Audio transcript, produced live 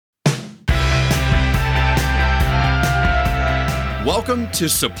Welcome to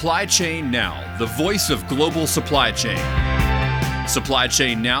Supply Chain Now, the voice of global supply chain. Supply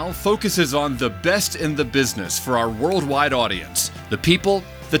Chain Now focuses on the best in the business for our worldwide audience, the people,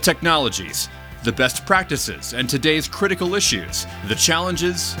 the technologies, the best practices, and today's critical issues, the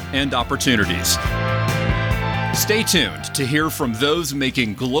challenges and opportunities. Stay tuned to hear from those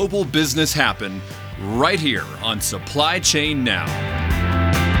making global business happen right here on Supply Chain Now.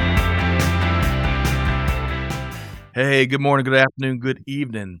 Hey, good morning, good afternoon, good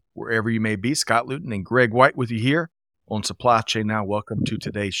evening, wherever you may be. Scott Luton and Greg White with you here on Supply Chain Now. Welcome to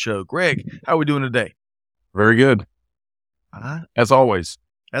today's show. Greg, how are we doing today? Very good. As always.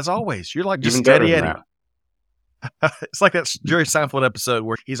 As always. You're like just Even better steady than Eddie. It's like that Jerry Seinfeld episode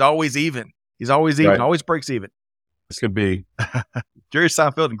where he's always even. He's always even, Right. always breaks even. This could be. Jerry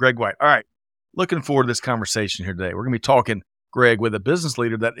Seinfeld and Greg White. All right. Looking forward to this conversation here today. We're going to be talking, Greg, with a business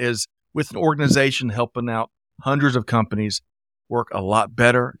leader that is with an organization helping out hundreds of companies work a lot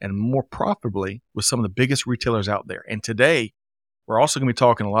better and more profitably with some of the biggest retailers out there. And today, we're also going to be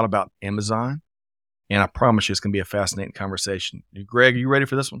talking a lot about Amazon. And I promise you, it's going to be a fascinating conversation. Greg, are you ready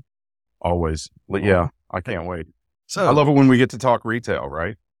for this one? Always. Yeah, I can't wait. So, I love it when we get to talk retail,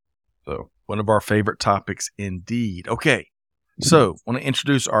 right? So, one of our favorite topics indeed. Okay. So, I want to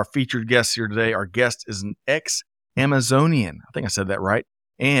introduce our featured guest here today. Our guest is an ex-Amazonian. I think I said that right.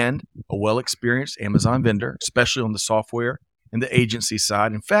 And a well-experienced Amazon vendor, especially on the software and the agency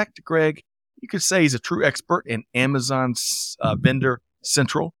side. In fact, Greg, you could say he's a true expert in Amazon's Vendor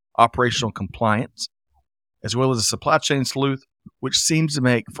Central operational compliance, as well as a supply chain sleuth, which seems to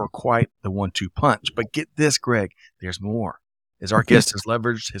make for quite the 1-2 punch. But get this, Greg, there's more. As our guest has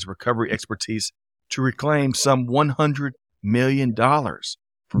leveraged his recovery expertise to reclaim some $100 million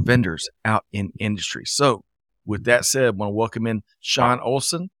for vendors out in industry. So, with that said, I want to welcome in Sean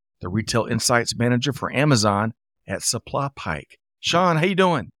Olson, the Retail Insights Manager for Amazon at Supply Pike. Sean, how you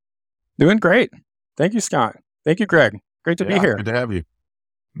doing? Doing great. Thank you, Scott. Thank you, Greg. Great to be here. Good to have you.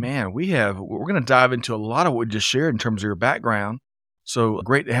 Man, we're going to dive into a lot of what we just shared in terms of your background. So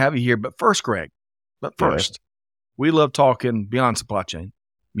great to have you here. But first, Greg, we love talking beyond supply chain,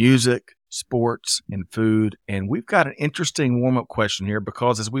 music, sports, and food. And we've got an interesting warm-up question here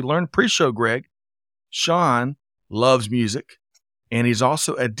because as we learned pre-show, Greg, Sean loves music, and he's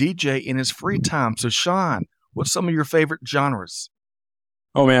also a DJ in his free time. So, Sean, what's some of your favorite genres?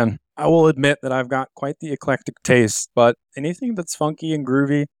 Oh, man. I will admit that I've got quite the eclectic taste, but anything that's funky and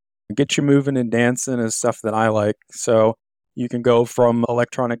groovy, get you moving and dancing is stuff that I like. So you can go from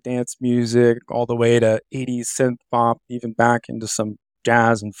electronic dance music all the way to 80s synth pop, even back into some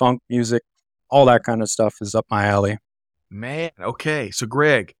jazz and funk music. All that kind of stuff is up my alley. Man, okay. So,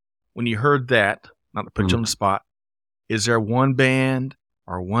 Greg, when you heard that, not to put you on the spot, is there one band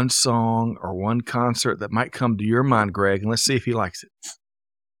or one song or one concert that might come to your mind, Greg? And let's see if he likes it.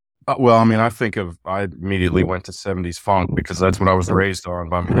 Well, I mean, I immediately went to 70s funk because that's what I was raised on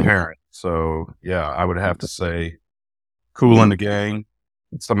by my parents. So, yeah, I would have to say Kool and the Gang.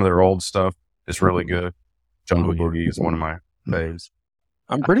 Some of their old stuff is really good. Jungle Boogie is one of my faves.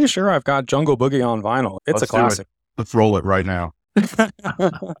 I'm pretty sure I've got Jungle Boogie on vinyl. It's Let's a classic. Let's roll it right now.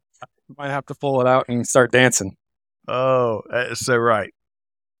 Might have to pull it out and start dancing. Oh, that's so right.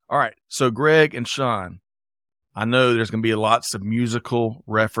 All right. So, Greg and Sean, I know there's going to be lots of musical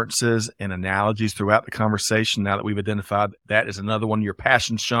references and analogies throughout the conversation now that we've identified that is another one of your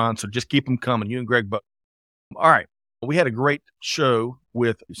passions, Sean. So just keep them coming, you and Greg. But all right. We had a great show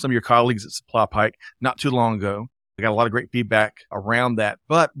with some of your colleagues at Supply Pike not too long ago. We got a lot of great feedback around that.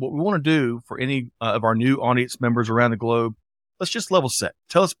 But what we want to do for any of our new audience members around the globe, let's just level set.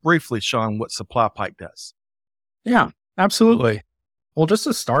 Tell us briefly, Sean, what Supply Pike does. Yeah, absolutely. Well, just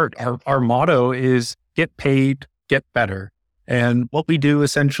to start, our motto is get paid, get better. And what we do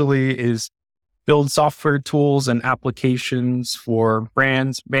essentially is build software tools and applications for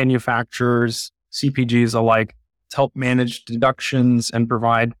brands, manufacturers, CPGs alike to help manage deductions and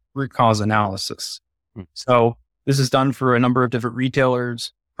provide root cause analysis. So this is done for a number of different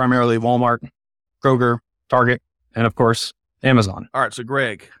retailers, primarily Walmart, Kroger, Target, and of course, Amazon. All right. So,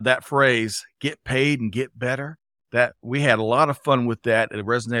 Greg, that phrase, get paid and get better, that we had a lot of fun with that. It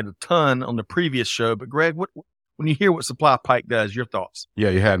resonated a ton on the previous show. But, Greg, when you hear what Supply Pike does, your thoughts? Yeah,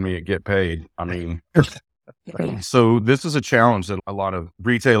 you had me at get paid. I mean, so this is a challenge that a lot of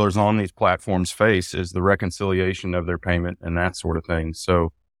retailers on these platforms face is the reconciliation of their payment and that sort of thing.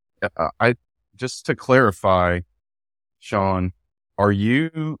 So I just to clarify, Sean, are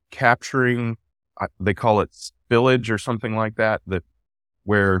you capturing, they call it spillage or something like that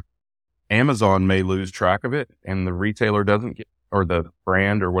where Amazon may lose track of it and the retailer doesn't get, or the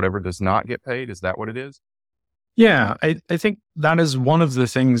brand or whatever does not get paid? Is that what it is? Yeah, I think that is one of the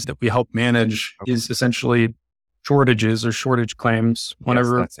things that we help manage is essentially shortages or shortage claims.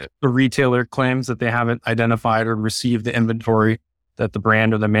 Whenever Yes, that's it. the retailer claims that they haven't identified or received the inventory that the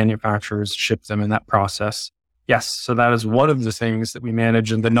brand or the manufacturers shipped them in that process. Yes, so that is one of the things that we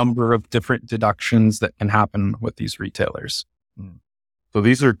manage and the number of different deductions that can happen with these retailers. So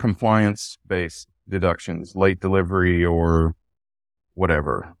these are compliance-based deductions, late delivery or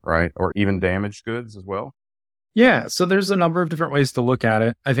whatever, right? Or even damaged goods as well? Yeah, so there's a number of different ways to look at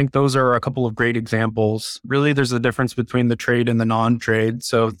it. I think those are a couple of great examples. Really, there's a difference between the trade and the non-trade.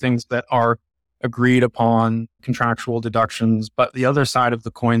 So things that are agreed upon, contractual deductions. But the other side of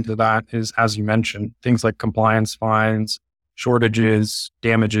the coin to that is, as you mentioned, things like compliance fines, shortages,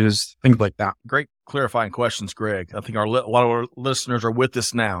 damages, things like that. Great clarifying questions, Greg. I think a lot of our listeners are with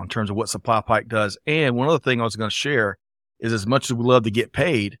us now in terms of what SupplyPike does. And one other thing I was going to share is, as much as we love to get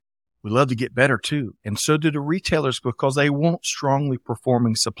paid, we love to get better too. And so do the retailers, because they want strongly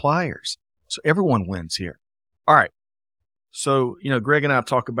performing suppliers. So everyone wins here. All right. So, Greg and I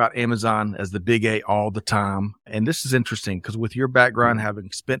talk about Amazon as the big A all the time. And this is interesting because with your background,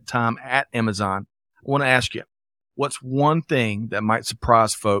 having spent time at Amazon, I want to ask you, what's one thing that might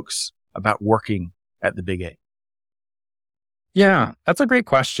surprise folks about working at the big A? Yeah, that's a great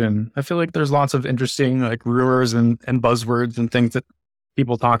question. I feel like there's lots of interesting rumors and buzzwords and things that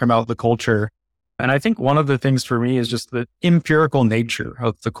people talk about the culture. And I think one of the things for me is just the empirical nature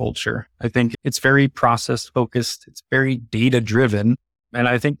of the culture. I think it's very process focused. It's very data driven. And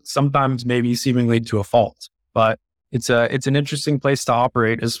I think sometimes maybe seemingly to a fault, but it's an interesting place to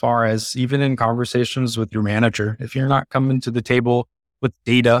operate as far as even in conversations with your manager. If you're not coming to the table with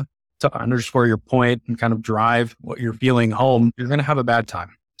data to underscore your point and kind of drive what you're feeling home, you're going to have a bad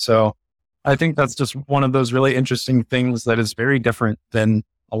time. So I think that's just one of those really interesting things that is very different than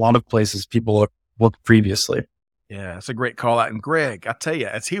a lot of places people looked previously. Yeah, that's a great call out. And Greg, I tell you,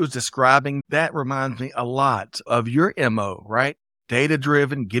 as he was describing, that reminds me a lot of your MO, right? Data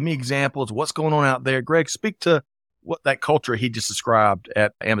driven. Give me examples. What's going on out there? Greg, speak to what that culture he just described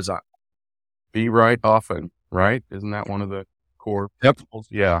at Amazon. Be right often, right? Isn't that one of the core principles?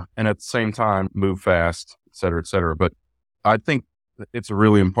 Yeah. And at the same time, move fast, et cetera, et cetera. But I think it's a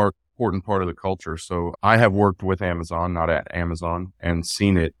really important part of the culture. So I have worked with Amazon, not at Amazon, and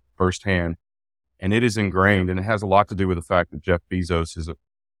seen it firsthand. And it is ingrained, and it has a lot to do with the fact that Jeff Bezos is a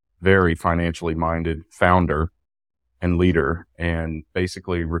very financially minded founder and leader, and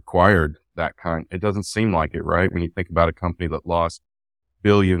basically required that kind. It doesn't seem like it, right? When you think about a company that lost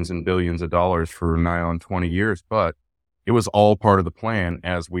billions and billions of dollars for nigh on 20 years, but it was all part of the plan,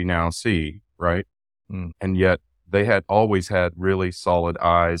 as we now see, right? And yet they had always had really solid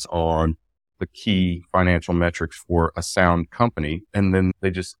eyes on the key financial metrics for a sound company. And then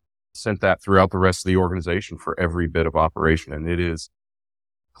they just sent that throughout the rest of the organization for every bit of operation. And it is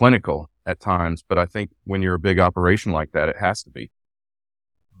clinical at times, but I think when you're a big operation like that, it has to be.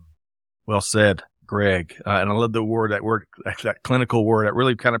 Well said, Greg. And I love that clinical word. It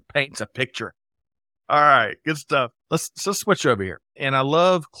really kind of paints a picture. All right, good stuff. Let's switch over here. And I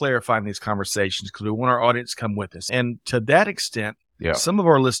love clarifying these conversations because we want our audience to come with us. And to that extent, some of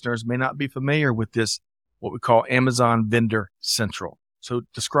our listeners may not be familiar with this, what we call Amazon Vendor Central. So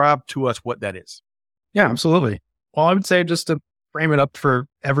describe to us what that is. Yeah, absolutely. Well, I would say, just to frame it up for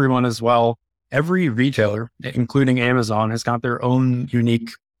everyone as well, every retailer, including Amazon, has got their own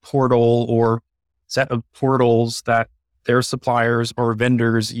unique portal or set of portals that their suppliers or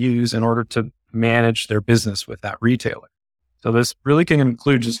vendors use in order to manage their business with that retailer. So this really can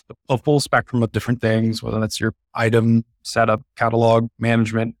include just a full spectrum of different things, whether that's your item setup, catalog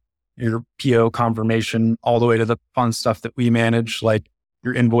management, your PO confirmation, all the way to the fun stuff that we manage, like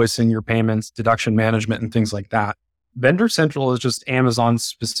your invoicing, your payments, deduction management, and things like that. Vendor Central is just Amazon's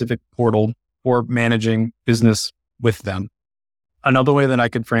specific portal for managing business with them. Another way that I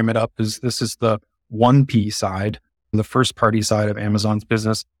could frame it up is this is the 1P side, the first party side of Amazon's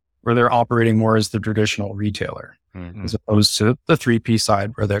business, where they're operating more as the traditional retailer, as opposed to the 3P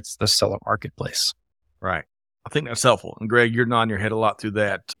side, where that's the seller marketplace. Right. I think that's helpful. And Greg, you're nodding your head a lot through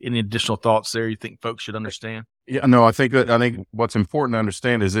that. Any additional thoughts there you think folks should understand? Yeah, no, I think what's important to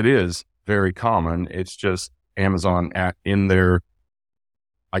understand is it is very common. It's just Amazon in their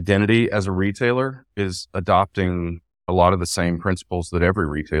identity as a retailer is adopting a lot of the same principles that every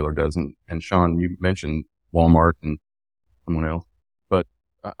retailer does. And Sean, you mentioned Walmart and someone else, but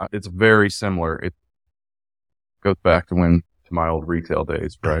it's very similar. It goes back to my old retail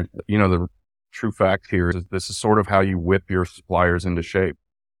days, right? The true fact here is this is sort of how you whip your suppliers into shape,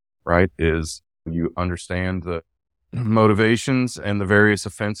 right? Is you understand the motivations and the various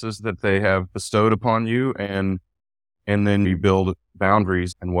offenses that they have bestowed upon you, and then you build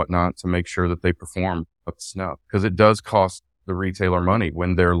boundaries and whatnot to make sure that they perform up to snuff, because it does cost the retailer money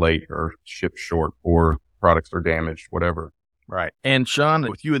when they're late or shipped short or products are damaged, whatever. Right. And Sean,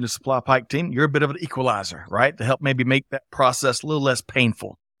 with you and the Supply Pike team, you're a bit of an equalizer, right? To help maybe make that process a little less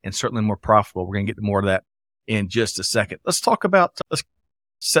painful and certainly more profitable. We're going to get to more of that in just a second. Let's talk about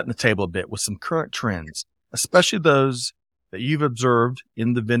setting the table a bit with some current trends, especially those that you've observed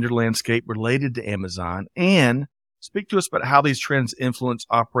in the vendor landscape related to Amazon, and speak to us about how these trends influence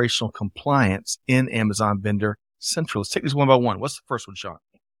operational compliance in Amazon Vendor Central. Let's take these one by one. What's the first one, Sean?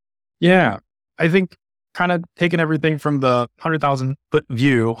 Yeah, I think kind of taking everything from the 100,000 foot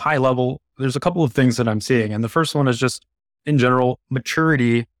view, high level, there's a couple of things that I'm seeing. And the first one is just in general,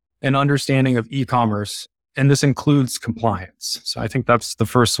 maturity and understanding of e-commerce. And this includes compliance. So I think that's the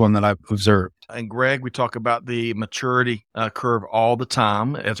first one that I've observed. And Greg, we talk about the maturity curve all the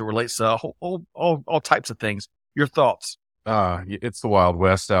time as it relates to all types of things. Your thoughts? It's the Wild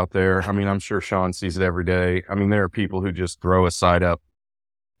West out there. I mean, I'm sure Sean sees it every day. I mean, there are people who just throw a site up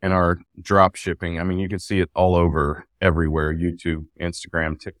and are drop shipping. I mean, you can see it all over everywhere, YouTube,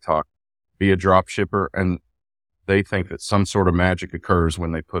 Instagram, TikTok, be a drop shipper. And they think that some sort of magic occurs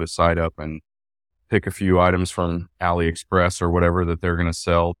when they put a site up and pick a few items from AliExpress or whatever that they're going to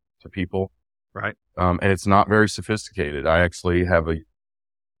sell to people. Right. And it's not very sophisticated. I actually have a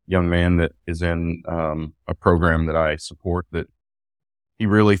young man that is in a program that I support that he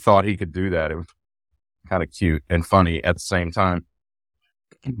really thought he could do that. It was kind of cute and funny at the same time,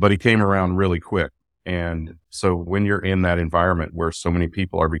 but he came around really quick. And so when you're in that environment where so many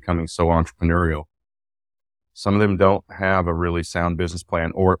people are becoming so entrepreneurial, some of them don't have a really sound business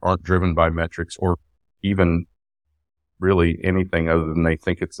plan or aren't driven by metrics or even really anything other than they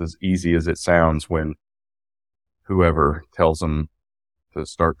think it's as easy as it sounds when whoever tells them to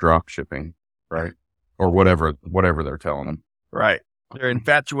start drop shipping, right? Or whatever they're telling them. Right. They're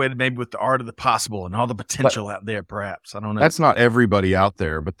infatuated maybe with the art of the possible and all the potential out there, perhaps. I don't know. That's not everybody out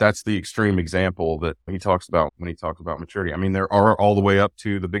there, but that's the extreme example that he talks about when he talks about maturity. I mean, there are all the way up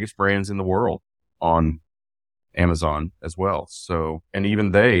to the biggest brands in the world on Amazon as well. So, and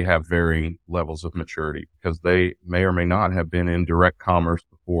even they have varying levels of maturity because they may or may not have been in direct commerce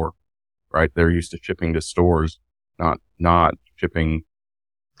before, right? They're used to shipping to stores, not shipping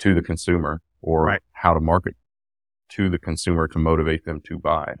to the consumer or how to market to the consumer to motivate them to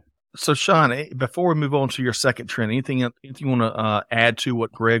buy. So Sean, before we move on to your second trend, anything you want to add to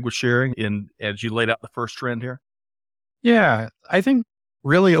what Greg was sharing as you laid out the first trend here? Yeah, I think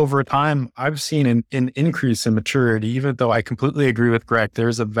really over time, I've seen an increase in maturity, even though I completely agree with Greg.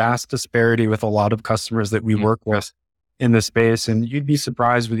 There's a vast disparity with a lot of customers that we work with in this space. And you'd be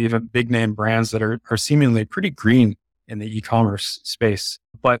surprised with even big name brands that are seemingly pretty green in the e-commerce space.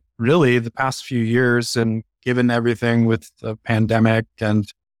 But really the past few years, and given everything with the pandemic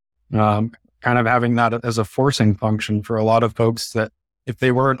and kind of having that as a forcing function for a lot of folks, that if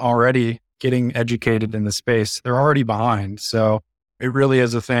they weren't already getting educated in the space, they're already behind. So it really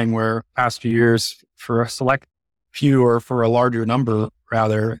is a thing where past few years, for a select few or for a larger number,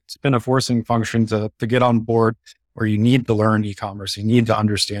 rather, it's been a forcing function to get on board where you need to learn e-commerce. You need to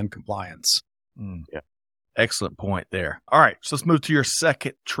understand compliance. Yeah. Excellent point there. All right. So let's move to your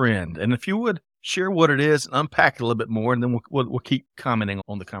second trend. And if you would share what it is and unpack it a little bit more, and then we'll keep commenting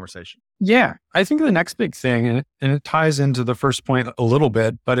on the conversation. Yeah. I think the next big thing, and it ties into the first point a little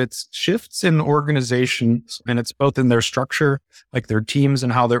bit, but it's shifts in organizations, and it's both in their structure, like their teams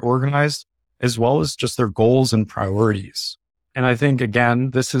and how they're organized, as well as just their goals and priorities. And I think,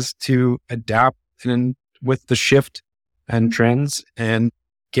 again, this is to adapt with the shift and trends and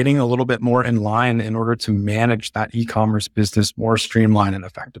getting a little bit more in line in order to manage that e-commerce business more streamlined and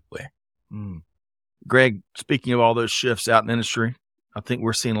effectively. Greg, speaking of all those shifts out in the industry, I think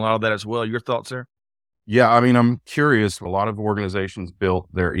we're seeing a lot of that as well. Your thoughts there? Yeah, I mean, I'm curious. A lot of organizations built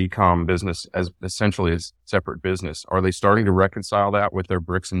their e-com business as essentially a separate business. Are they starting to reconcile that with their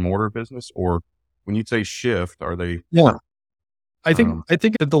bricks and mortar business? Or when you say shift, are they? Yeah, I think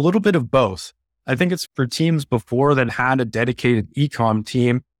it's a little bit of both. I think it's for teams before that had a dedicated e-com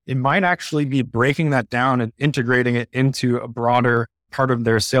team. It might actually be breaking that down and integrating it into a broader part of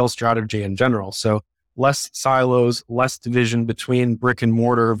their sales strategy in general. So less silos, less division between brick and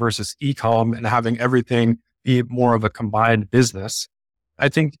mortar versus e-com, and having everything be more of a combined business. I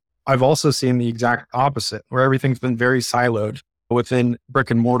think I've also seen the exact opposite, where everything's been very siloed within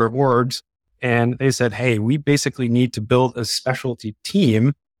brick and mortar orgs. And they said, hey, we basically need to build a specialty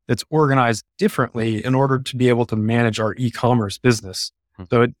team that's organized differently in order to be able to manage our e-commerce business.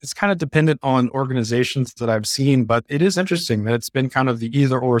 So it's kind of dependent on organizations that I've seen, but it is interesting that it's been kind of the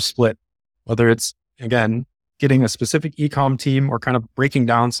either or split, whether it's, again, getting a specific e-com team or kind of breaking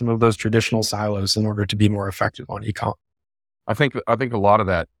down some of those traditional silos in order to be more effective on e-com. I think a lot of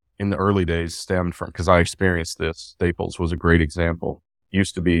that in the early days stemmed from, because I experienced this. Staples was a great example.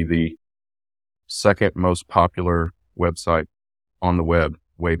 Used to be the second most popular website on the web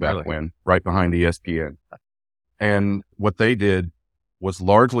way back when, right behind ESPN. And what they did was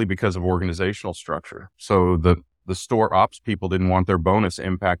largely because of organizational structure. So the store ops people didn't want their bonus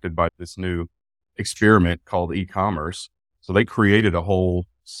impacted by this new experiment called e-commerce. So they created a whole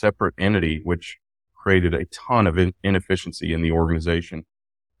separate entity, which created a ton of inefficiency in the organization.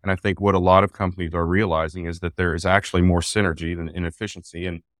 And I think what a lot of companies are realizing is that there is actually more synergy than inefficiency.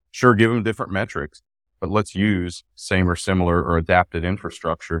 And sure, give them different metrics, but let's use same or similar or adapted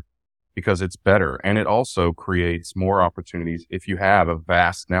infrastructure because it's better. And it also creates more opportunities. If you have a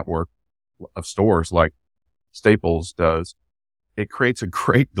vast network of stores like Staples does, it creates a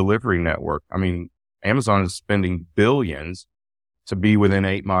great delivery network. I mean, Amazon is spending billions to be within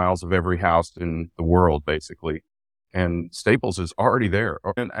 8 miles of every house in the world, basically. And Staples is already there.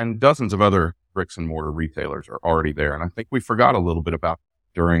 And dozens of other bricks and mortar retailers are already there. And I think we forgot a little bit about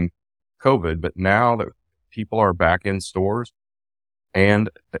during COVID, but now that people are back in stores, and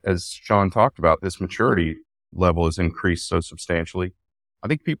as Sean talked about, this maturity level has increased so substantially, I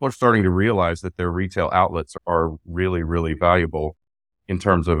think people are starting to realize that their retail outlets are really, really valuable in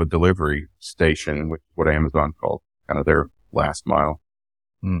terms of a delivery station, which is what Amazon called kind of their last mile.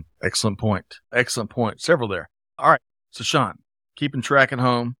 Excellent point. Excellent point. Several there. All right. So Sean, keeping track at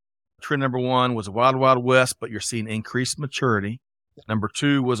home. Trend number 1 was a wild, wild west, but you're seeing increased maturity. Number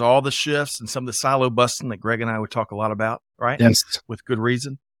 2 was all the shifts and some of the silo busting that Greg and I would talk a lot about, right? Yes. With good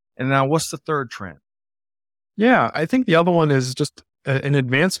reason. And now what's the third trend? Yeah, I think the other one is just an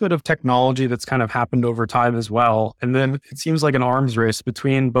advancement of technology that's kind of happened over time as well. And then it seems like an arms race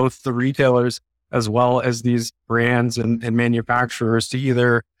between both the retailers as well as these brands and manufacturers to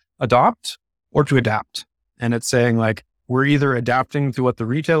either adopt or to adapt. And it's saying like, we're either adapting to what the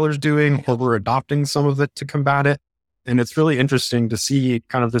retailer's doing or we're adopting some of it to combat it. And it's really interesting to see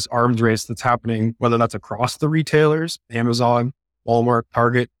kind of this arms race that's happening, whether that's across the retailers, Amazon, Walmart,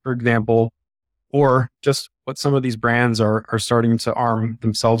 Target, for example, or just what some of these brands are starting to arm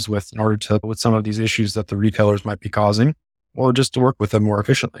themselves with in order to, with some of these issues that the retailers might be causing, or just to work with them more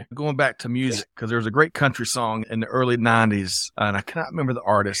efficiently. Going back to music, because there was a great country song in the early 90s, and I cannot remember the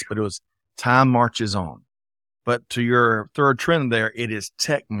artist, but it was Time Marches On. But to your third trend there, it is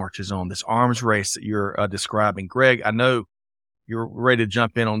tech marches on, this arms race that you're describing. Greg, I know you're ready to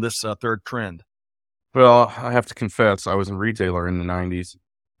jump in on this third trend. Well, I have to confess, I was a retailer in the 90s.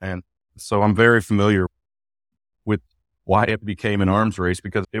 And so I'm very familiar with why it became an arms race,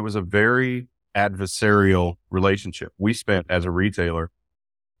 because it was a very adversarial relationship. We spent, as a retailer,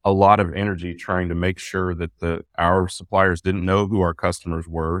 a lot of energy trying to make sure that our suppliers didn't know who our customers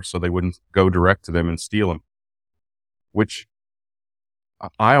were, so they wouldn't go direct to them and steal them, which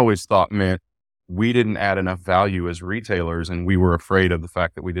I always thought meant we didn't add enough value as retailers, and we were afraid of the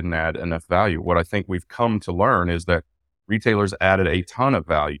fact that we didn't add enough value. What I think we've come to learn is that retailers added a ton of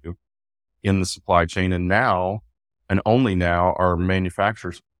value in the supply chain, and now, and only now, are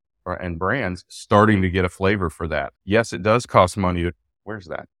manufacturers and brands starting to get a flavor for that. Yes, it does cost money to, where's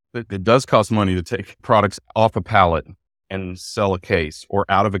that? It does cost money to take products off a pallet and sell a case, or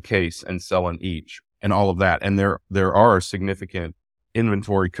out of a case and sell an each, and all of that. And there are significant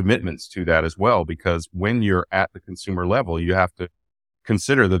inventory commitments to that as well, because when you're at the consumer level, you have to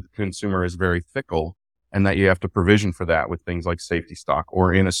consider that the consumer is very fickle, and that you have to provision for that with things like safety stock,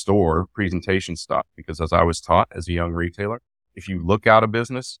 or in a store, presentation stock. Because as I was taught as a young retailer, if you look out of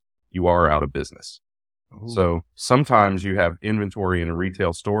business, you are out of business. Ooh. So sometimes you have inventory in a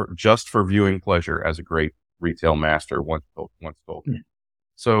retail store just for viewing pleasure, as a great retail master once told.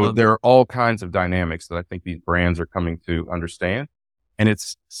 So there are all kinds of dynamics that I think these brands are coming to understand. And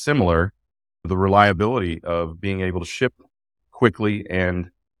it's similar. The reliability of being able to ship quickly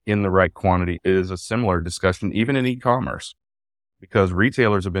and in the right quantity is a similar discussion, even in e-commerce, because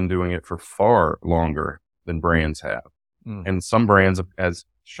retailers have been doing it for far longer than brands have. And some brands, as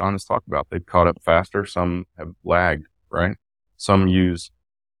Sean has talked about, they've caught up faster. Some have lagged, right? Some use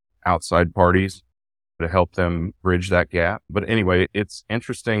outside parties to help them bridge that gap. But anyway, it's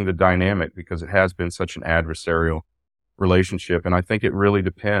interesting, the dynamic, because it has been such an adversarial relationship. And I think it really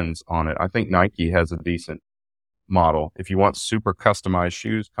depends on it. I think Nike has a decent model. If you want super customized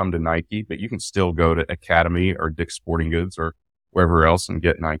shoes, come to Nike, but you can still go to Academy or Dick's Sporting Goods or wherever else and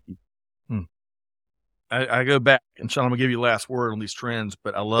get Nike. I go back, and Sean, I'm going to give you the last word on these trends,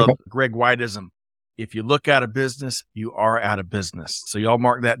 but I love Greg Whiteism. If you look out of business, you are out of business. So y'all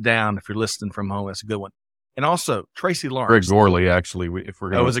mark that down if you're listening from home. That's a good one. And also Tracy Lawrence. Greg Gorley, actually, if we're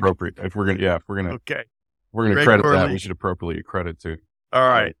going to appropriate, if we're going to credit Gorley. that, we should appropriately credit to. All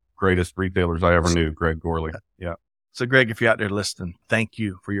right. Greatest retailers I ever knew, Greg Gorley. Yeah. So Greg, if you're out there listening, thank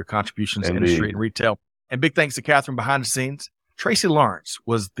you for your contributions to industry and retail. And big thanks to Catherine behind the scenes. Tracy Lawrence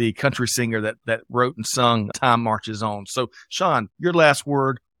was the country singer that wrote and sung Time Marches On. So Sean, your last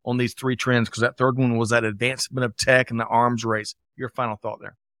word on these three trends, because that third one was that advancement of tech and the arms race. Your final thought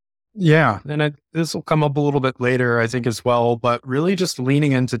there. Yeah. And this will come up a little bit later, I think, as well, but really just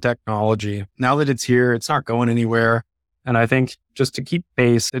leaning into technology. Now that it's here, it's not going anywhere. And I think just to keep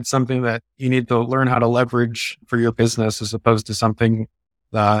pace, it's something that you need to learn how to leverage for your business as opposed to something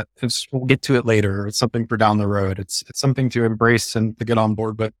that we'll get to it later. It's something for down the road. It's something to embrace and to get on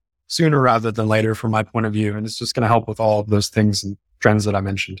board, but sooner rather than later from my point of view. And it's just going to help with all of those things and trends that I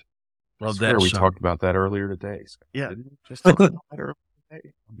mentioned. Well, we talked about that earlier today. So yeah. Just talk about that earlier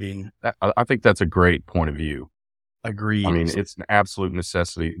today. I mean, I think that's a great point of view. Agreed. I mean, it's an absolute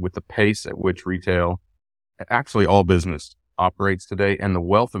necessity with the pace at which retail, actually all business operates today, and the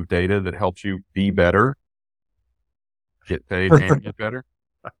wealth of data that helps you be better, get paid and get better.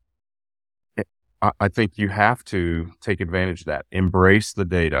 I think you have to take advantage of that. Embrace the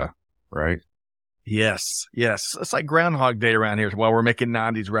data, right? Yes. It's like Groundhog Day around here while we're making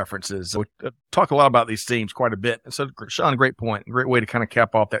 90s references. We talk a lot about these themes quite a bit. And so, Sean, great point. Great way to kind of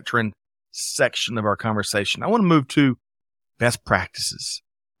cap off that trend section of our conversation. I want to move to best practices,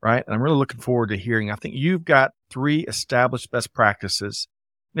 right? And I'm really looking forward to hearing. I think you've got 3 established best practices.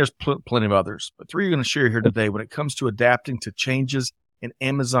 There's plenty of others, but 3 you're going to share here today when it comes to adapting to changes in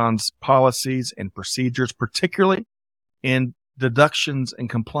Amazon's policies and procedures, particularly in deductions and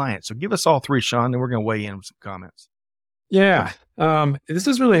compliance. So give us all 3, Sean, and we're going to weigh in with some comments. Yeah. This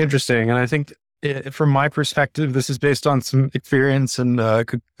is really interesting. And I think from my perspective, this is based on some experience and a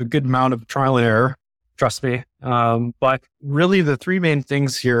good amount of trial and error, trust me. But really the 3 main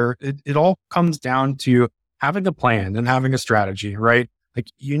things here, it all comes down to having a plan and having a strategy, right? Like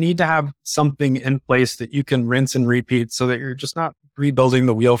you need to have something in place that you can rinse and repeat so that you're just not rebuilding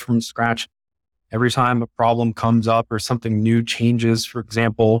the wheel from scratch every time a problem comes up or something new changes, for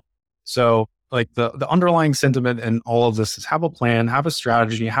example. So like the underlying sentiment in all of this is have a plan, have a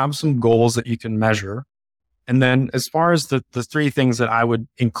strategy, have some goals that you can measure. And then as far as the 3 things that I would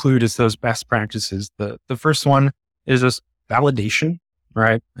include as those best practices, the first one is just validation,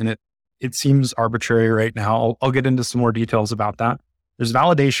 right? And it seems arbitrary right now. I'll get into some more details about that. There's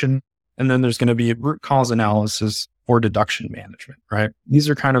validation, and then there's going to be root cause analysis or deduction management, right? These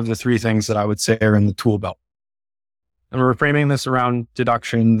are kind of the 3 things that I would say are in the tool belt. And we're framing this around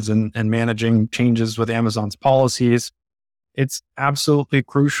deductions and managing changes with Amazon's policies. It's absolutely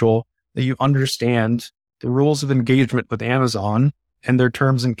crucial that you understand the rules of engagement with Amazon and their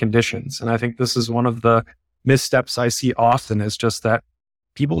terms and conditions. And I think this is one of the missteps I see often is just that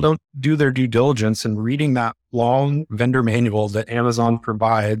people don't do their due diligence in reading that long vendor manual that Amazon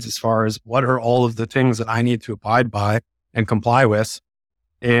provides as far as what are all of the things that I need to abide by and comply with.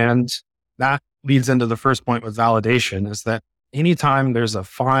 And that leads into the first point with validation is that anytime there's a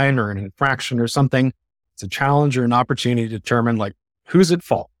fine or an infraction or something, it's a challenge or an opportunity to determine like who's at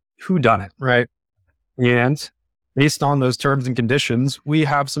fault, who done it, right? And based on those terms and conditions, we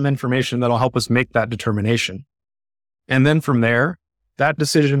have some information that'll help us make that determination. And then from there, that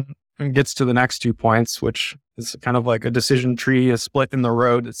decision gets to the next 2 points, which is kind of like a decision tree, a split in the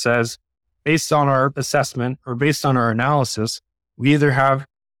road that says, based on our assessment or based on our analysis, we either have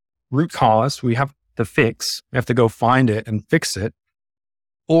root cause, we have to fix, we have to go find it and fix it,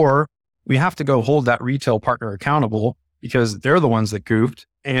 or we have to go hold that retail partner accountable because they're the ones that goofed.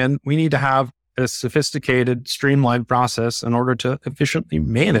 And we need to have a sophisticated, streamlined process in order to efficiently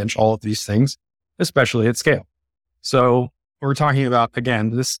manage all of these things, especially at scale. So we're talking about,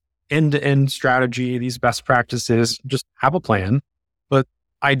 again, this end-to-end strategy, these best practices, just have a plan. But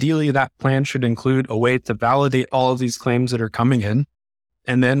ideally, that plan should include a way to validate all of these claims that are coming in.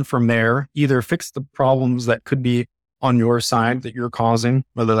 And then from there, either fix the problems that could be on your side that you're causing,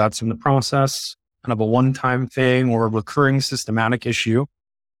 whether that's in the process, kind of a one-time thing or a recurring systematic issue,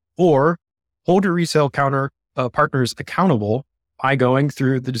 or hold your resale partners accountable by going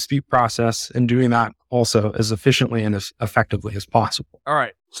through the dispute process and doing that also as efficiently and as effectively as possible. All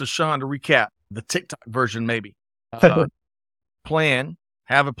right. So Sean, to recap, the TikTok version maybe. Plan,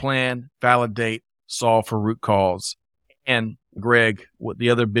 have a plan, validate, solve for root cause. And Greg, what the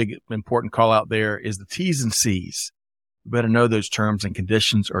other big important call out there is the T's and C's. You better know those terms and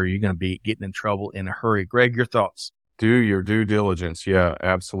conditions or you're going to be getting in trouble in a hurry. Greg, your thoughts? Do your due diligence. Yeah,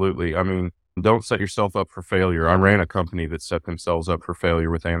 absolutely. I mean, don't set yourself up for failure. I ran a company that set themselves up for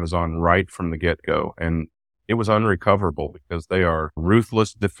failure with Amazon right from the get-go, and it was unrecoverable because they are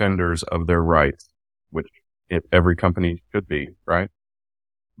ruthless defenders of their rights, which every company should be, right?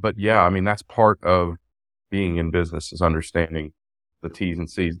 But yeah, I mean, that's part of being in business is understanding the T's and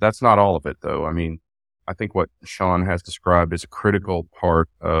C's. That's not all of it, though. I mean, I think what Sean has described is a critical part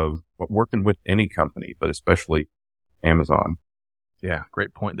of working with any company, but especially Amazon. Yeah,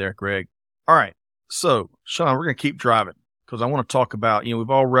 great point there, Greg. All right. So, Sean, we're going to keep driving because I want to talk about, we've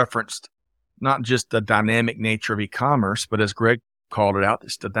all referenced not just the dynamic nature of e-commerce, but as Greg called it out,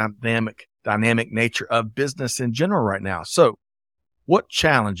 it's the dynamic nature of business in general right now. So, what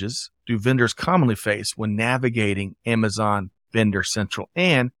challenges do vendors commonly face when navigating Amazon Vendor Central?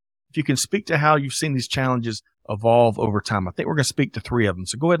 And if you can speak to how you've seen these challenges evolve over time, I think we're going to speak to 3 of them.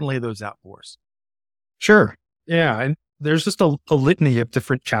 So go ahead and lay those out for us. Sure. Yeah. And there's just a litany of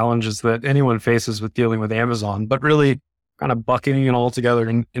different challenges that anyone faces with dealing with Amazon, but really kind of bucketing it all together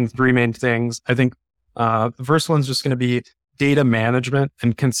in 3 main things. I think the first one's just going to be data management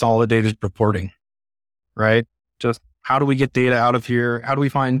and consolidated reporting, right? Just how do we get data out of here? How do we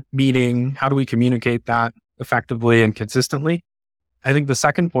find meaning? How do we communicate that effectively and consistently? I think the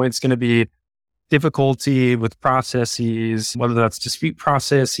second point is going to be difficulty with processes, whether that's dispute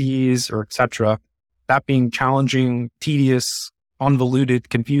processes or et cetera. That being challenging, tedious, convoluted,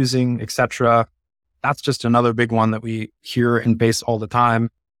 confusing, et cetera. That's just another big one that we hear and face all the time.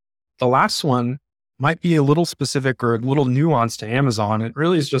 The last one might be a little specific or a little nuanced to Amazon. It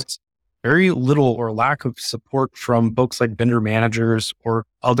really is just very little or lack of support from folks like vendor managers or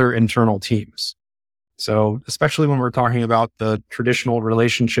other internal teams. So especially when we're talking about the traditional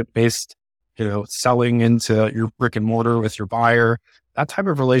relationship-based, selling into your brick and mortar with your buyer, that type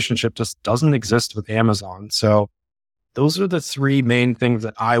of relationship just doesn't exist with Amazon. So those are the 3 main things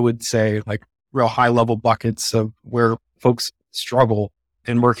that I would say, like real high level buckets of where folks struggle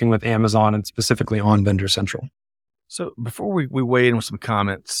in working with Amazon and specifically on Vendor Central. So before we weigh in with some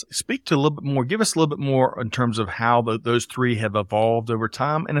comments, speak to a little bit more, give us a little bit more in terms of how those 3 have evolved over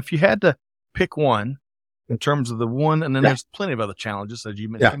time. And if you had to pick one in terms of the one, and then there's plenty of other challenges, as you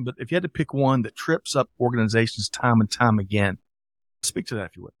mentioned, but if you had to pick one that trips up organizations time and time again, speak to that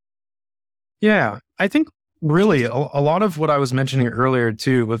if you would. Yeah, I think really a lot of what I was mentioning earlier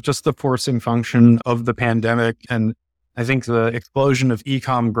too, with just the forcing function of the pandemic. And I think the explosion of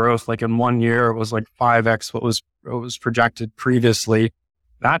e-com growth, like in 1 year, it was like 5x what was projected previously.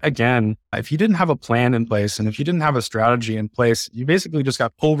 That again, if you didn't have a plan in place and if you didn't have a strategy in place, you basically just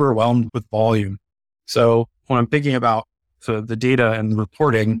got overwhelmed with volume. So when I'm thinking about the data and the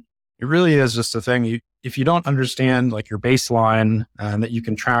reporting, it really is just a thing. If you don't understand like your baseline and that you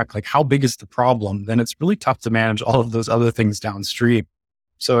can track like how big is the problem, then it's really tough to manage all of those other things downstream.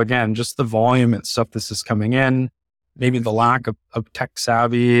 So again, just the volume and stuff this is coming in, maybe the lack of tech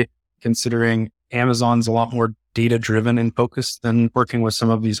savvy, considering Amazon's a lot more data driven and focused than working with some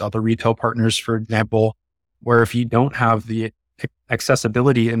of these other retail partners, for example, where if you don't have the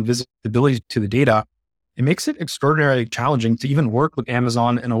accessibility and visibility to the data, it makes it extraordinarily challenging to even work with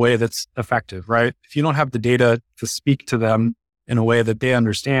Amazon in a way that's effective, right? If you don't have the data to speak to them in a way that they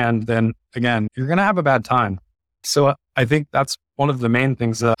understand, then again, you're going to have a bad time. So I think that's one of the main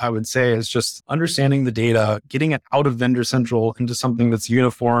things that I would say is just understanding the data, getting it out of Vendor Central into something that's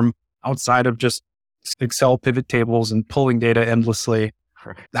uniform outside of just Excel pivot tables and pulling data endlessly.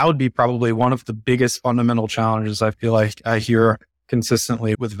 That would be probably one of the biggest fundamental challenges I feel like I hear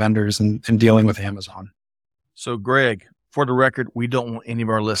consistently with vendors and dealing with Amazon. So Greg, for the record, we don't want any of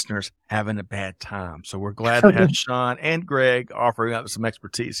our listeners having a bad time. So we're glad to have Sean and Greg offering up some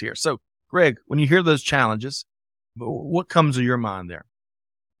expertise here. So Greg, when you hear those challenges, what comes to your mind there?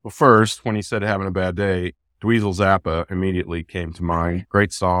 Well, first, when he said having a bad day, Dweezil Zappa immediately came to mind.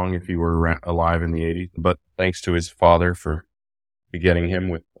 Great song if you were alive in the 80s, but thanks to his father for begetting him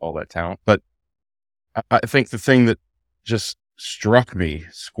with all that talent. But I think the thing that just struck me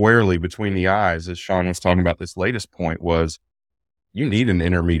squarely between the eyes as Sean was talking about this latest point was you need an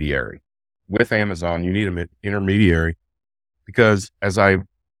intermediary. With Amazon, you need an intermediary because as I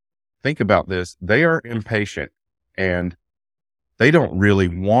think about this, they are impatient and they don't really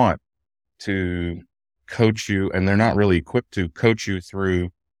want to coach you and they're not really equipped to coach you through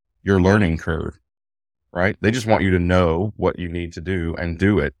your learning curve, right? They just want you to know what you need to do and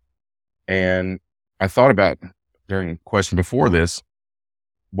do it. And I thought about during the question before this,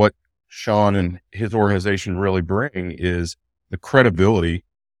 what Sean and his organization really bring is the credibility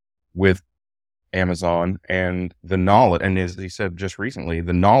with Amazon and the knowledge, and as he said just recently,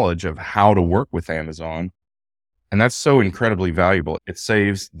 the knowledge of how to work with Amazon. And that's so incredibly valuable. It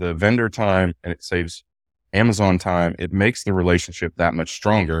saves the vendor time and it saves Amazon time. It makes the relationship that much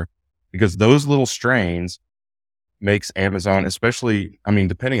stronger because those little strains makes Amazon, especially, I mean,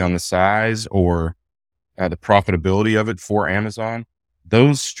 depending on the size or the profitability of it for Amazon,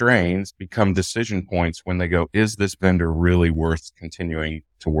 those strains become decision points when they go, is this vendor really worth continuing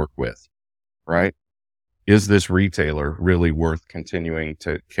to work with? Right? Is this retailer really worth continuing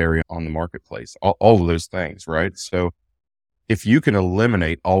to carry on the marketplace? All of those things, right? So if you can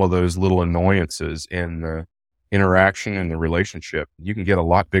eliminate all of those little annoyances in the interaction and the relationship, you can get a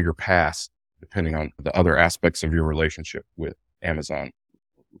lot bigger pass depending on the other aspects of your relationship with Amazon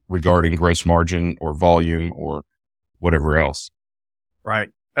regarding gross margin or volume or whatever else. Right.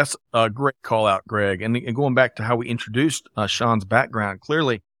 That's a great call out, Greg. And going back to how we introduced Sean's background,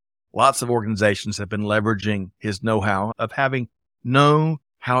 clearly lots of organizations have been leveraging his know-how of having know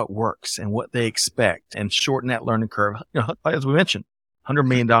how it works and what they expect and shorten that learning curve. You know, as we mentioned, $100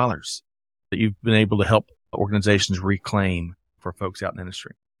 million that you've been able to help organizations reclaim for folks out in the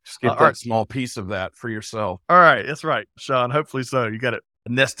industry. Just get that small piece of that for yourself. All right. That's right, Sean. Hopefully so. You got a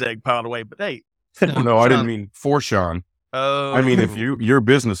nest egg piled away, but hey. No, Sean, I didn't mean for Sean. Oh, I mean, if your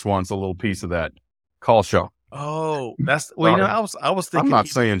business wants a little piece of that, call Sean. Oh, that's, well, you know, I was thinking. I'm not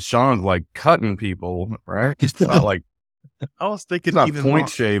saying Sean's like cutting people, right? It's not like, I was thinking it's not even point more.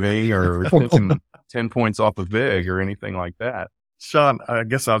 shaving or taking 10 points off of Big or anything like that. Sean, I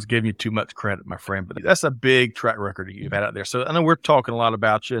guess I was giving you too much credit, my friend, but that's a big track record that you've had out there. So I know we're talking a lot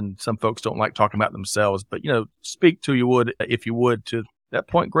about you, and some folks don't like talking about themselves, but, you know, speak to you would, if you would, to that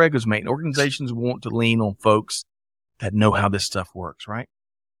point Greg was making. Organizations want to lean on folks that know how this stuff works, right?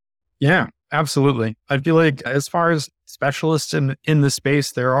 Yeah, absolutely. I feel like as far as specialists in the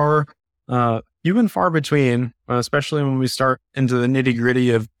space, there are few and far between, especially when we start into the nitty gritty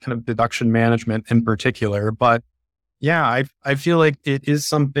of kind of deduction management in particular. But yeah, I feel like it is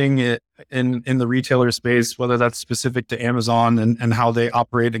something in the retailer space, whether that's specific to Amazon and how they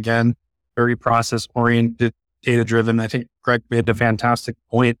operate, again, very process oriented, data driven. I think Greg made a fantastic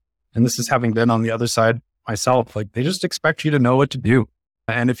point, and this is having been on the other side myself. Like, they just expect you to know what to do,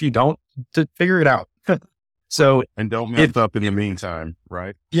 and if you don't, to figure it out. So, and don't mess up in the meantime,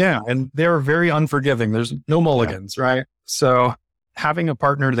 right? Yeah, and they're very unforgiving. There's no mulligans, right? So having a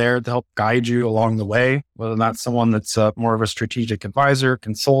partner there to help guide you along the way, whether that's someone that's more of a strategic advisor,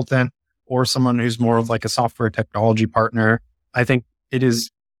 consultant, or someone who's more of like a software technology partner, I think it is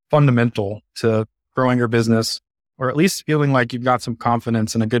fundamental to growing your business, or at least feeling like you've got some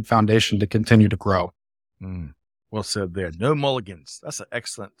confidence and a good foundation to continue to grow. Well said there. No mulligans. That's an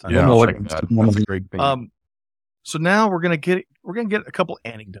excellent. Yeah, no like mulligans. that's a great thing. So now we're gonna get a couple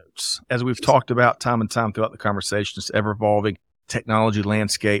anecdotes, as we've talked about time and time throughout the conversation. This ever evolving technology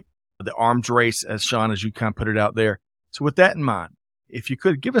landscape, the arms race, as Sean, as you kind of put it out there. So with that in mind, if you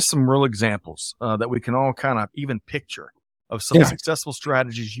could give us some real examples that we can all kind of even picture of some successful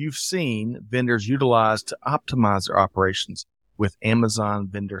strategies you've seen vendors utilize to optimize their operations with Amazon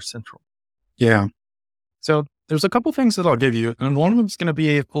Vendor Central. Yeah. So there's a couple things that I'll give you, and one of them is going to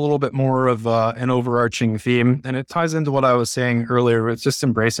be a little bit more of an overarching theme, and it ties into what I was saying earlier. It's just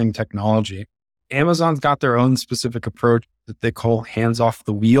embracing technology. Amazon's got their own specific approach that they call hands off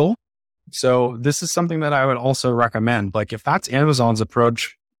the wheel. So this is something that I would also recommend. Like, if that's Amazon's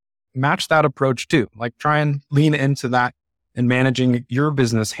approach, match that approach too. Like, try and lean into that and managing your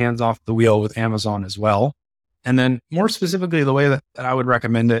business hands off the wheel with Amazon as well. And then more specifically, the way that I would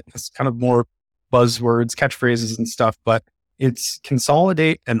recommend it is kind of more buzzwords, catchphrases and stuff, but it's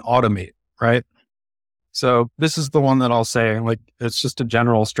consolidate and automate, right? So this is the one that I'll say, like, it's just a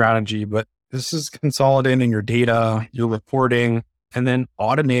general strategy, but this is consolidating your data, your reporting, and then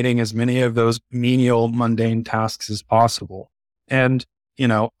automating as many of those menial, mundane tasks as possible. And, you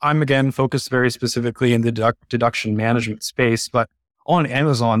know, I'm again focused very specifically in the deduction management space, but on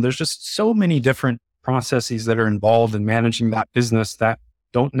Amazon, there's just so many different processes that are involved in managing that business that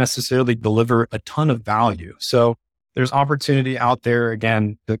don't necessarily deliver a ton of value. So there's opportunity out there,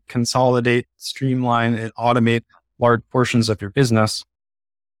 again, to consolidate, streamline, and automate large portions of your business.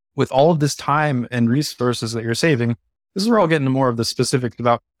 With all of this time and resources that you're saving, this is where I'll get into more of the specifics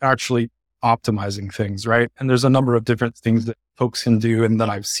about actually optimizing things, right? And there's a number of different things that folks can do and that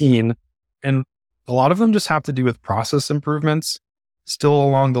I've seen. And a lot of them just have to do with process improvements, still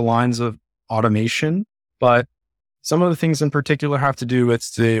along the lines of automation. But some of the things in particular have to do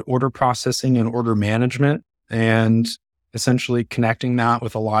with the order processing and order management, and essentially connecting that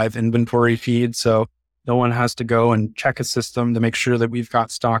with a live inventory feed. So No one has to go and check a system to make sure that we've got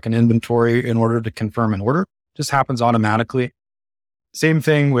stock and inventory in order to confirm an order. It just happens automatically. Same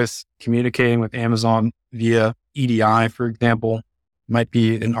thing with communicating with Amazon via EDI, for example. Might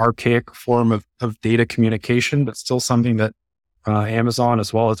be an archaic form of data communication, but still something that Amazon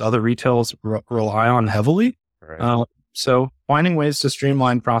as well as other retailers rely on heavily. Right. So finding ways to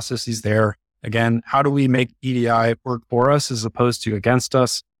streamline processes there. Again, how do we make EDI work for us as opposed to against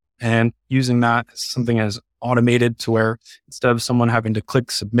us? And using that as something as automated to where instead of someone having to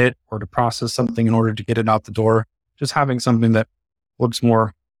click submit or to process something in order to get it out the door, just having something that looks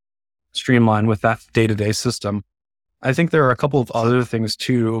more streamlined with that day-to-day system. I think there are a couple of other things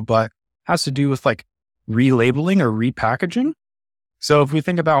too, but has to do with like relabeling or repackaging. So if we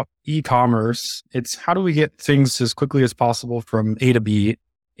think about e-commerce, it's how do we get things as quickly as possible from A to B?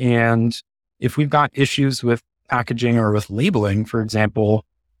 And if we've got issues with packaging or with labeling, for example,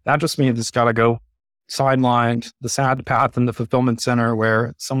 that just means it's got to go sidelined, the sad path in the fulfillment center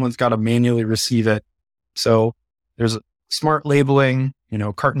where someone's got to manually receive it. So there's smart labeling,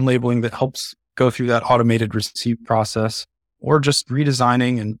 carton labeling that helps go through that automated receipt process, or just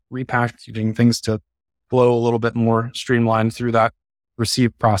redesigning and repackaging things to flow a little bit more streamlined through that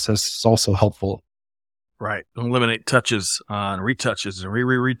receive process is also helpful. Right. Eliminate touches and retouches and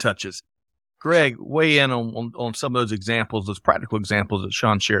retouches. Greg, weigh in on some of those examples, those practical examples that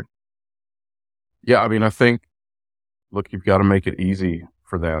Sean shared. Yeah, I mean, I think, look, you've got to make it easy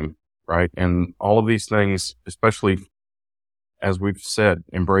for them, right? And all of these things, especially as we've said,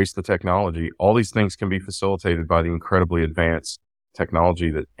 embrace the technology. All these things can be facilitated by the incredibly advanced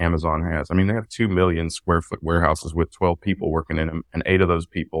technology that Amazon has. I mean, they have 2 million square foot warehouses with 12 people working in them, and 8 of those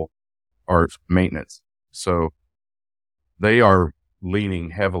people are maintenance. So they are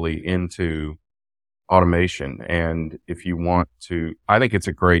leaning heavily into automation. And if you want to, I think it's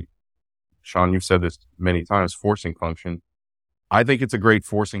a great, Sean, you've said this many times, forcing function. I think it's a great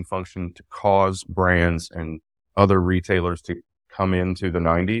forcing function to cause brands and other retailers to come into the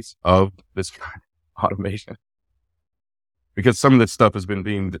 90s of this kind of automation. Because some of this stuff has been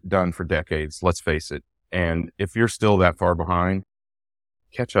being done for decades, let's face it. And if you're still that far behind,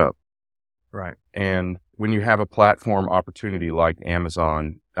 catch up. Right. And when you have a platform opportunity like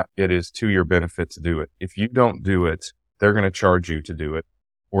Amazon, it is to your benefit to do it. If you don't do it, they're going to charge you to do it,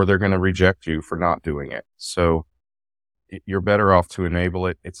 or they're going to reject you for not doing it. So you're better off to enable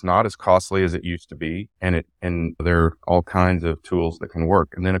it. It's not as costly as it used to be. And there are all kinds of tools that can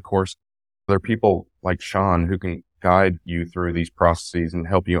work. And then of course, there are people like Sean who can guide you through these processes and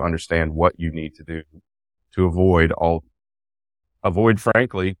help you understand what you need to do to avoid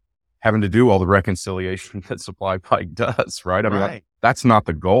frankly, having to do all the reconciliation that SupplyPike does, right? I mean, that's not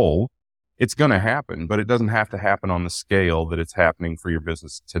the goal. It's going to happen, but it doesn't have to happen on the scale that it's happening for your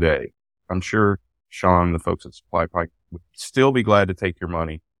business today. I'm sure Sean, the folks at SupplyPike would still be glad to take your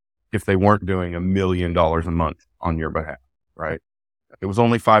money if they weren't doing $1 million a month on your behalf, right? If it was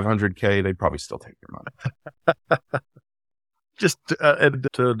only $500K, they'd probably still take your money. Just to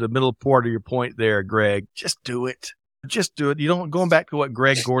the middle part of your point there, Greg, just do it. Just do it. Going back to what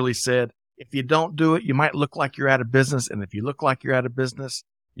Greg Gorley said, if you don't do it, you might look like you're out of business. And if you look like you're out of business,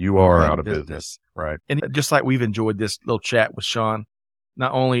 you are out of business. Right. And just like we've enjoyed this little chat with Sean,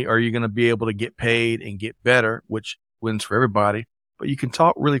 not only are you going to be able to get paid and get better, which wins for everybody, but you can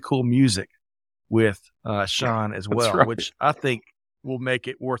talk really cool music with Sean as well, right. Which I think will make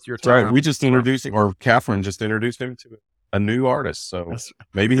it worth your time. Right. We just introduced him, or Catherine just introduced him to a new artist. So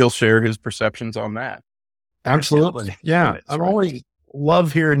maybe he'll share his perceptions on that. Absolutely. Yeah. I always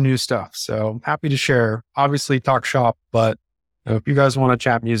love hearing new stuff. So happy to share. Obviously talk shop, but if you guys want to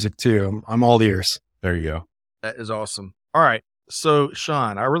chat music too, I'm all ears. There you go. That is awesome. All right. So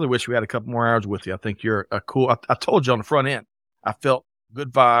Sean, I really wish we had a couple more hours with you. I think you're a cool, I told you on the front end, I felt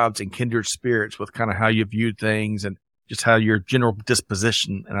good vibes and kindred spirits with kind of how you viewed things and just how your general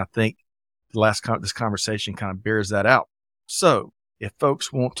disposition. And I think this conversation kind of bears that out. So if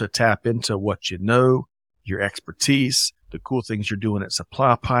folks want to tap into what you know, your expertise, the cool things you're doing at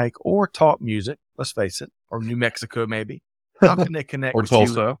SupplyPike or talk music, let's face it, or New Mexico maybe, how can they connect or with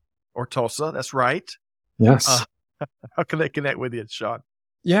Tulsa. you? Or Tulsa, that's right. Yes. How can they connect with you, Sean?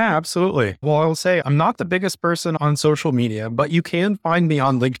 Yeah, absolutely. Well, I will say I'm not the biggest person on social media, but you can find me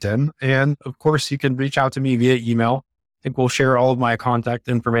on LinkedIn. And of course, you can reach out to me via email. I think we'll share all of my contact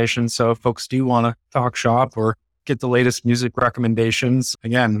information. So if folks do want to talk shop or get the latest music recommendations,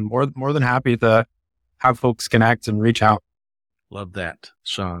 again, more than happy to have folks connect and reach out. Love that,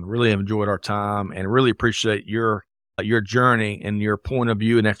 Sean. Really enjoyed our time and really appreciate your journey and your point of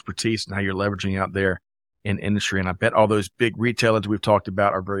view and expertise and how you're leveraging out there in industry. And I bet all those big retailers we've talked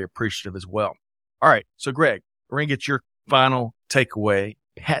about are very appreciative as well. All right. So, Greg, we're going to get your final takeaway,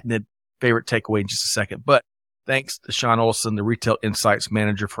 patented favorite takeaway in just a second. But thanks to Sean Olson, the Retail Insights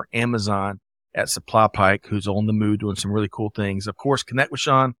Manager for Amazon at SupplyPike, who's on the move doing some really cool things. Of course, connect with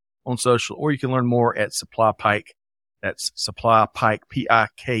Sean on social, or you can learn more at SupplyPike. That's SupplyPike,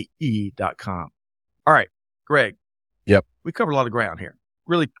 PIKE.com. All right, Greg. Yep. We covered a lot of ground here.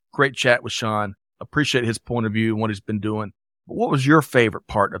 Really great chat with Sean. Appreciate his point of view and what he's been doing. But what was your favorite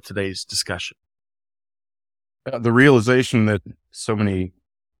part of today's discussion? The realization that so many,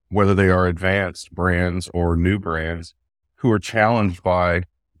 whether they are advanced brands or new brands, who are challenged by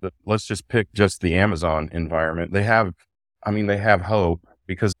let's just pick just the Amazon environment. They have hope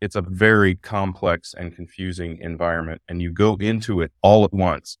because it's a very complex and confusing environment, and you go into it all at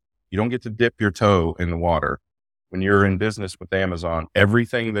once. You don't get to dip your toe in the water. When you're in business with Amazon,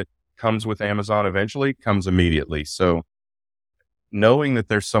 everything that comes with Amazon eventually comes immediately. So knowing that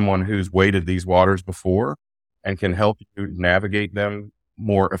there's someone who's waded these waters before and can help you navigate them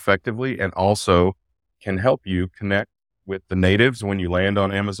more effectively, and also can help you connect with the natives when you land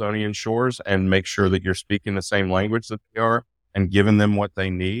on Amazonian shores and make sure that you're speaking the same language that they are and giving them what they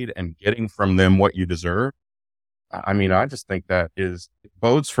need and getting from them what you deserve. I mean, I just think that it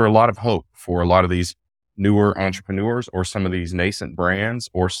bodes for a lot of hope for a lot of these newer entrepreneurs or some of these nascent brands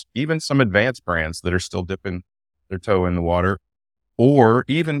or even some advanced brands that are still dipping their toe in the water, or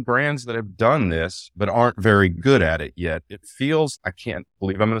even brands that have done this but aren't very good at it yet. It feels, I can't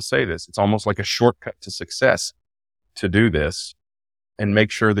believe I'm going to say this, it's almost like a shortcut to success to do this and make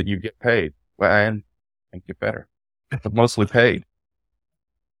sure that you get paid and get better, but mostly paid.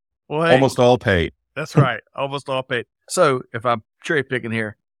 Well, hey, almost all paid. That's right. Almost all paid. So if I'm cherry picking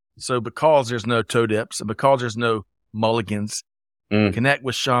here, so because there's no toe dips and because there's no mulligans, connect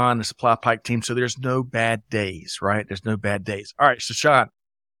with Sean, the SupplyPike team. So there's no bad days, right? There's no bad days. All right. So Sean,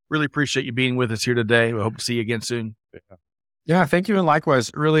 really appreciate you being with us here today. We hope to see you again soon. Yeah. Thank you. And likewise,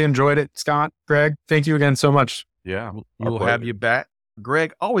 really enjoyed it. Scott, Greg, thank you again so much. Yeah. We'll have you back.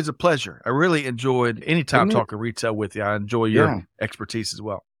 Greg, always a pleasure. I really enjoyed anytime talking retail with you. I enjoy your expertise as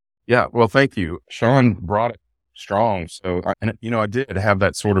well. Yeah. Well, thank you. Sean brought it strong. So, I did have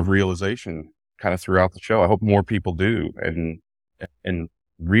that sort of realization kind of throughout the show. I hope more people do and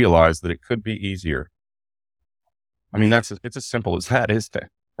realize that it could be easier. I mean, it's as simple as that, isn't it?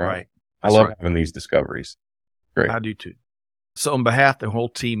 Right. I love having these discoveries. Great. I do too. So on behalf of the whole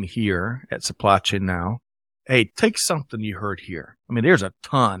team here at Supply Chain Now, hey, take something you heard here. I mean, there's a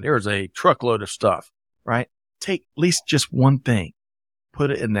truckload of stuff, right? Take at least just one thing,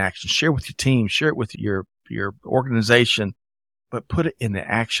 put it in action, share with your team, share it with your organization, but put it into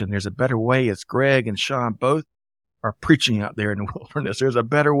action. There's a better way, as Greg and Sean both are preaching out there in the wilderness. There's a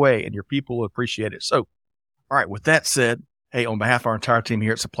better way, and your people will appreciate it. So, all right, with that said, hey, on behalf of our entire team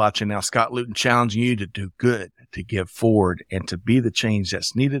here at Supply Chain Now, Scott Luton challenging you to do good, to give forward, and to be the change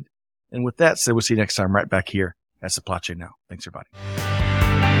that's needed. And with that said, we'll see you next time right back here at Supply Chain Now. Thanks, everybody.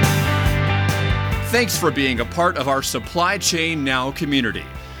 Thanks for being a part of our Supply Chain Now community.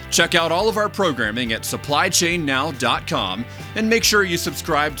 Check out all of our programming at supplychainnow.com and make sure you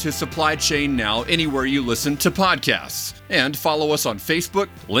subscribe to Supply Chain Now anywhere you listen to podcasts. And follow us on Facebook,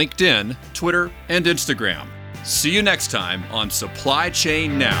 LinkedIn, Twitter, and Instagram. See you next time on Supply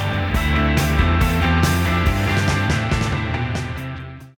Chain Now.